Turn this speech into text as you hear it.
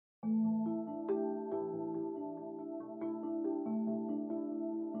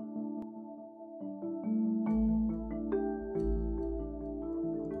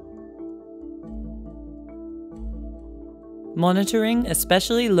Monitoring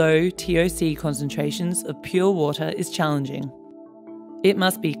especially low TOC concentrations of pure water is challenging. It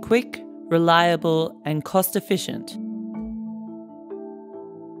must be quick, reliable, and cost-efficient.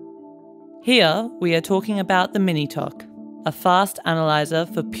 Here, we are talking about the MiniTOC, a fast analyzer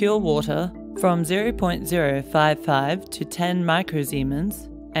for pure water from 0.055 to 10 microsiemens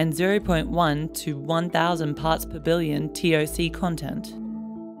and 0.1 to 1000 parts per billion TOC content.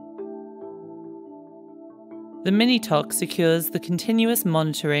 The MiniTOC secures the continuous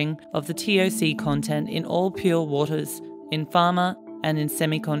monitoring of the TOC content in all pure waters in pharma and in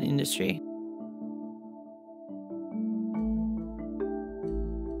semicon industry.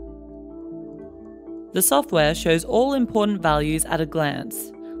 The software shows all important values at a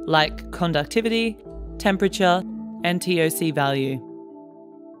glance, like conductivity, temperature, and TOC value.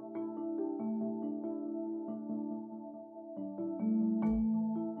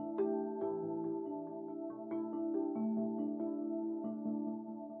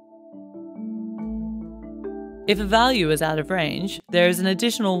 If a value is out of range, there is an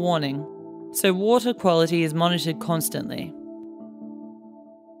additional warning, so water quality is monitored constantly.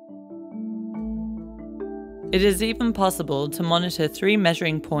 It is even possible to monitor 3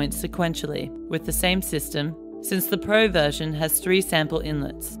 measuring points sequentially with the same system, since the Pro version has 3 sample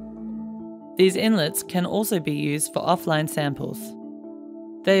inlets. These inlets can also be used for offline samples.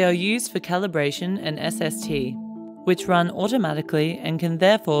 They are used for calibration and SST, which run automatically and can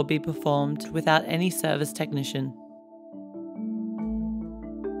therefore be performed without any service technician.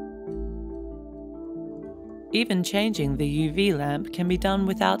 Even changing the UV lamp can be done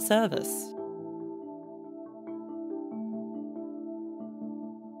without service.